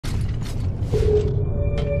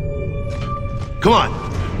Come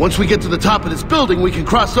on. Once we get to the top of this building, we can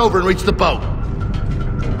cross over and reach the boat.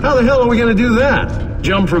 How the hell are we gonna do that?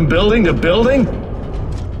 Jump from building to building?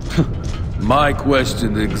 My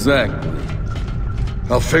question exactly.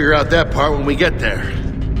 I'll figure out that part when we get there.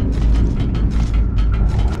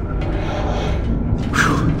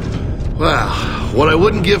 Whew. Wow, what I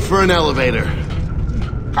wouldn't give for an elevator.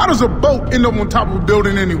 How does a boat end up on top of a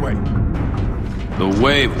building anyway? The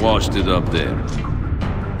wave washed it up there.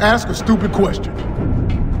 Ask a stupid question.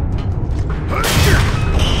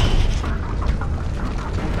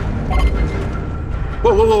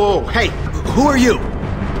 Whoa, whoa, whoa, whoa. Hey, who are you?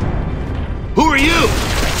 Who are you?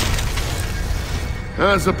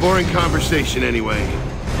 That's a boring conversation anyway.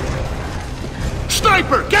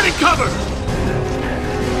 Sniper, get in cover!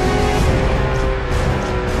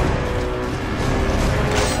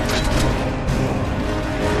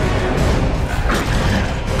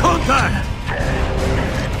 Contact!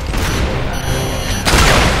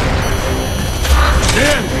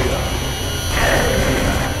 Damn!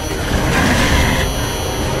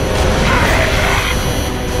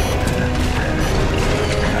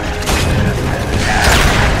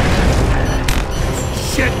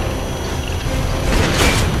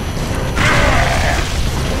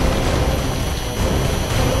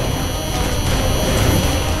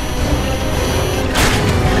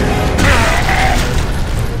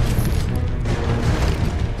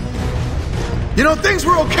 You know, things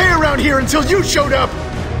were okay around here until you showed up!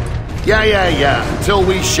 Yeah. Until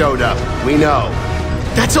we showed up. We know.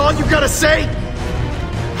 That's all you gotta say?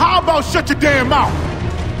 How about shut your damn mouth?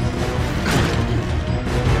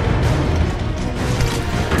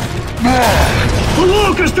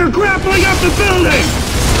 Lucas, they're grappling up the building!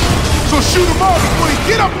 So shoot him off before he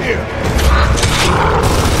get up here!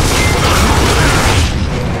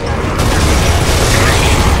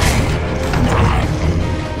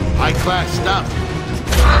 High-class stuff.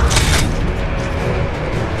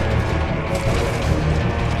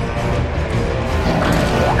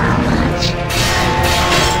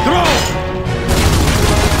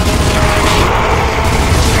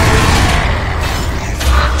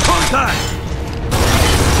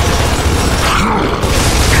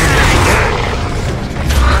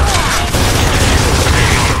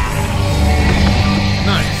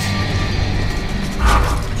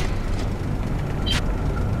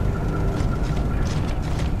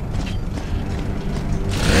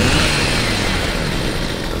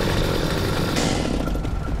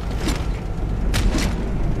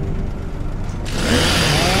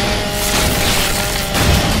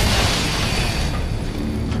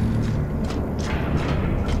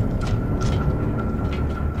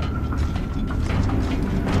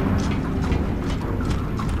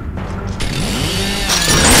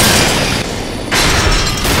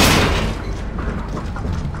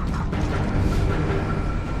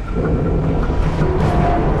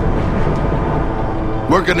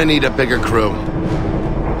 We're gonna need a bigger crew.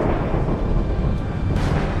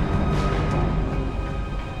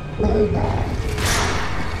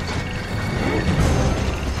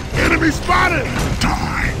 Enemy spotted!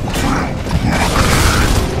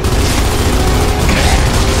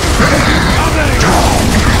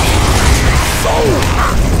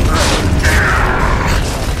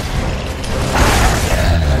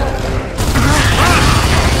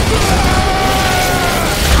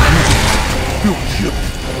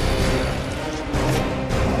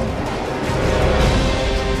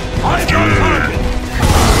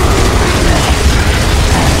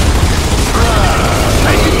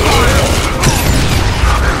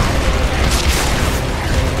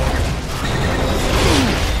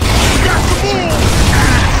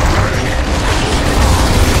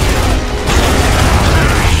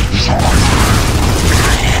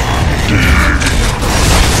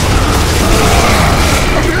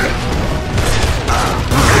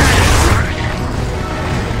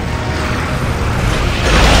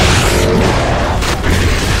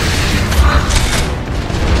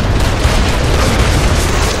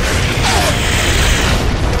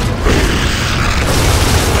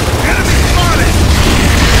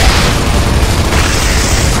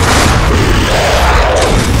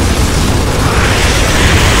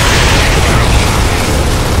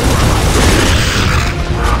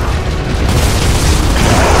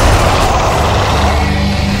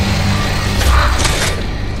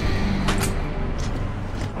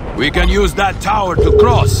 We can use that tower to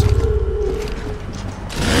cross.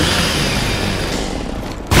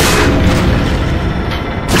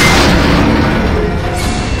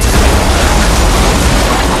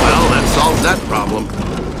 Well, that solves that problem.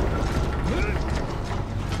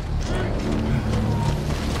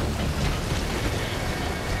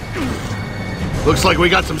 Looks like we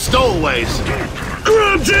got some stowaways.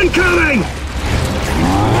 Grubs incoming!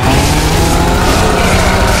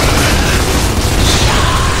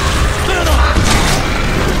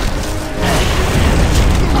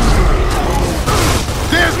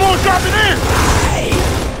 There's more dropping in!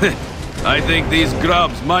 I think these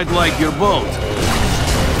grubs might like your boat.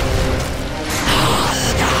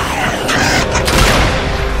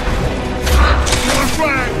 One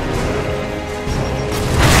flag!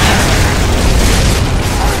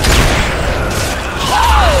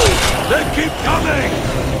 They keep coming!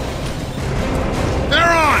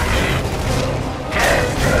 They're on!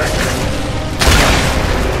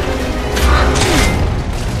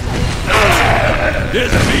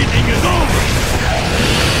 This meeting is over!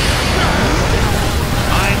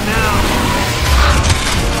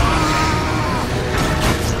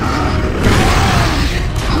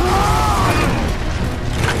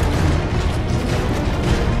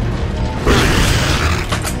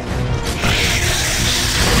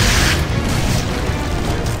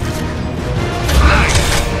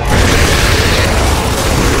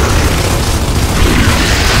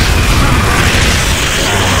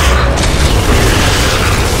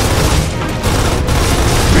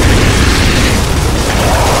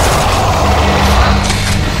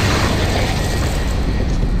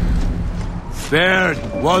 Baird,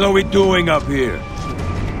 what are we doing up here?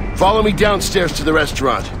 Follow me downstairs to the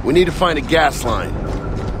restaurant. We need to find a gas line.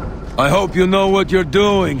 I hope you know what you're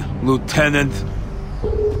doing, Lieutenant.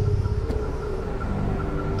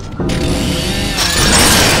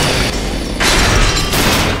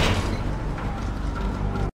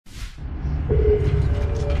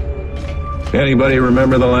 Anybody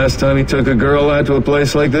remember the last time he took a girl out to a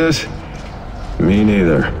place like this? Me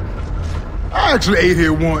neither. I actually ate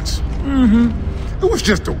here once. It was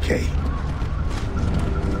just okay.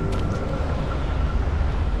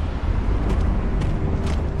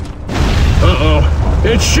 Uh-oh.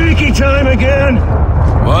 It's shaky time again!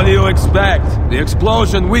 What do you expect? The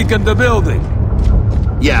explosion weakened the building.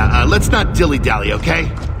 Yeah, let's not dilly-dally,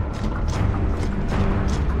 okay?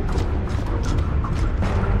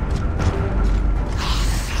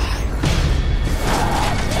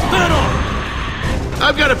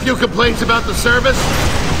 I've got a few complaints about the service.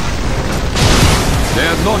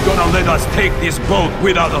 They're not gonna let us take this boat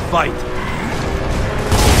without a fight.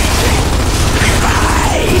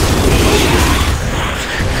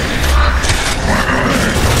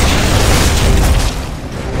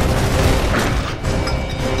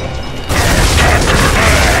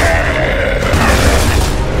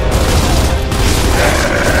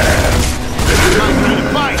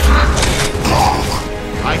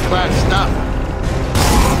 High-class stuff.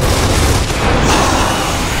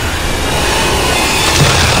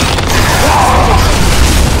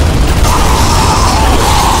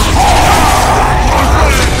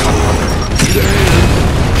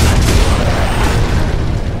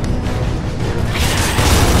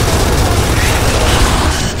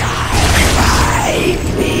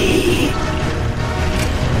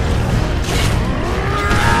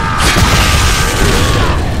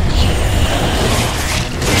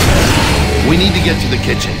 We need to get to the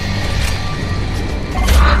kitchen.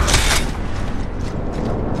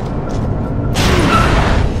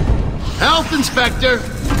 Health Inspector!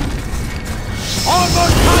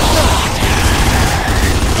 Armored contact!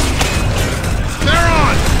 They're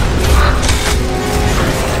on!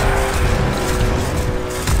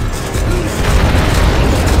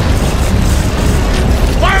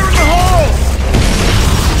 Fire in the hole!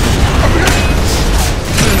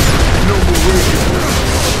 No more radio.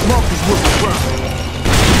 Marcus with the ground.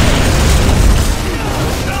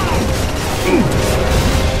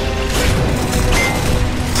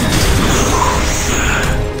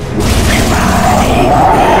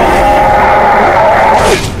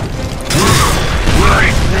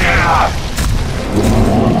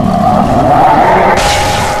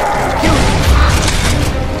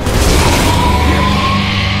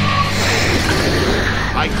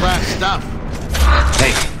 High-class stuff.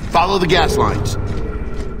 Hey, follow the gas lines.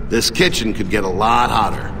 This kitchen could get a lot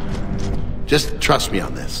hotter. Just trust me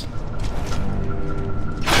on this.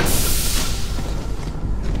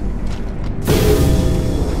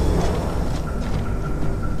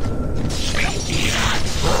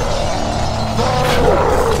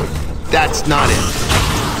 That's not it.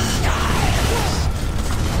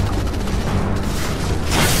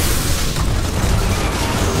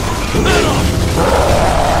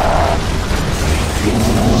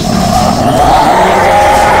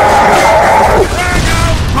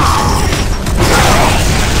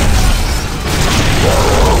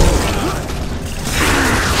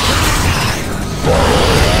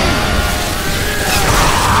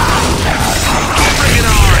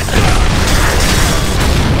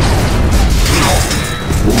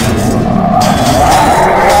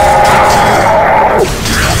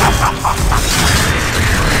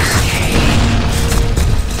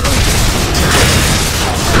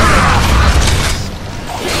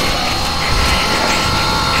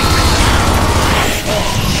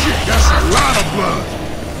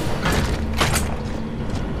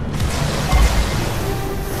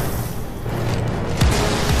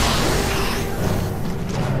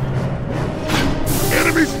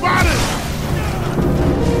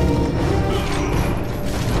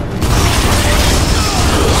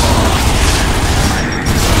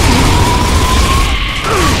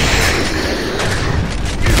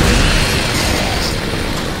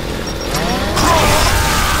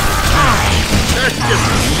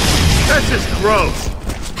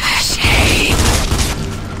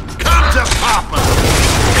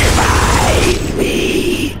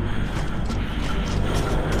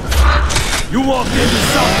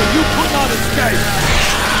 escape!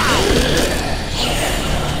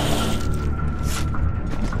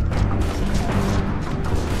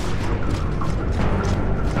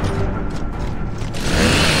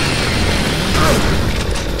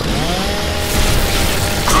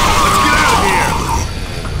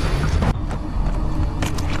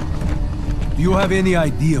 Do you have any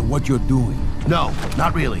idea what you're doing? No,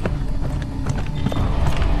 not really.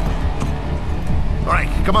 All right,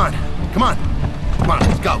 come on. Come on. Come on,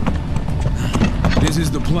 let's go. This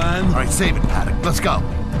is the plan? All right, save it, Paddock. Let's go.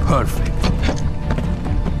 Perfect.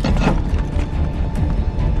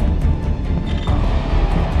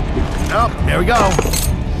 Oh, there we go.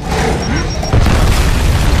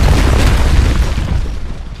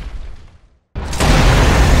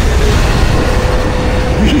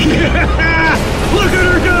 Look at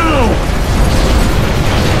her go!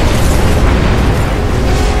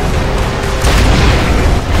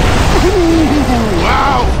 Ooh,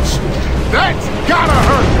 ouch! That's gotta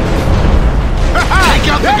hurt! Take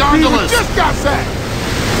out the gondolas! Just got sacked!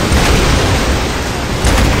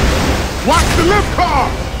 Watch the lift car!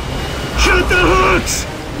 Shoot the hooks!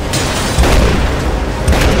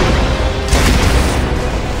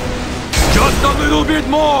 Just a little bit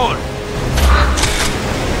more!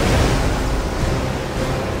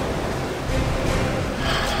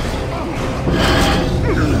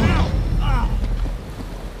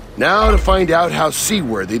 Now to find out how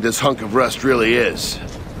seaworthy this hunk of rust really is.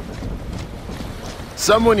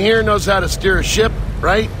 Someone here knows how to steer a ship,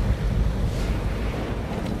 right?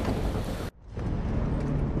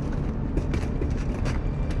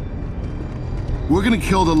 We're gonna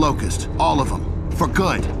kill the Locust, all of them, for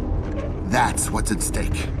good. That's what's at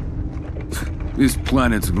stake. This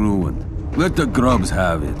planet's ruined. Let the grubs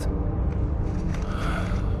have it.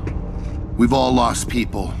 We've all lost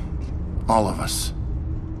people. All of us.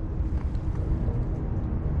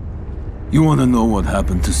 You wanna know what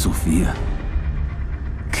happened to Sophia?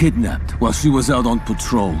 Kidnapped while she was out on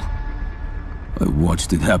patrol. I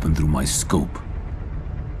watched it happen through my scope.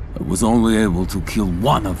 I was only able to kill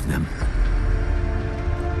one of them.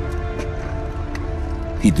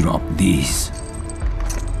 He dropped these.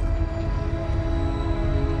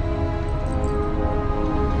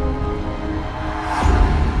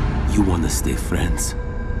 You wanna stay friends?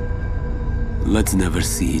 Let's never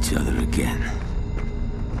see each other again.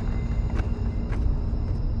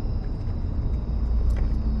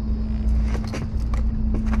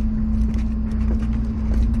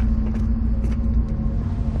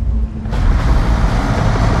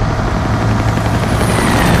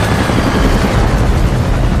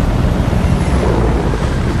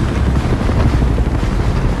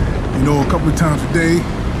 You know, a couple of times a day,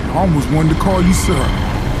 I almost wanted to call you sir.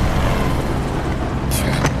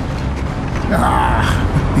 Yeah.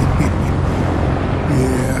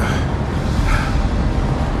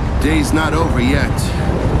 Day's not over yet.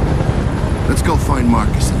 Let's go find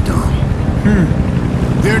Marcus and Dom.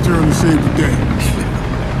 Their turn to save the day.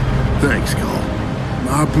 Thanks, Cole.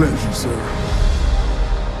 My pleasure, sir.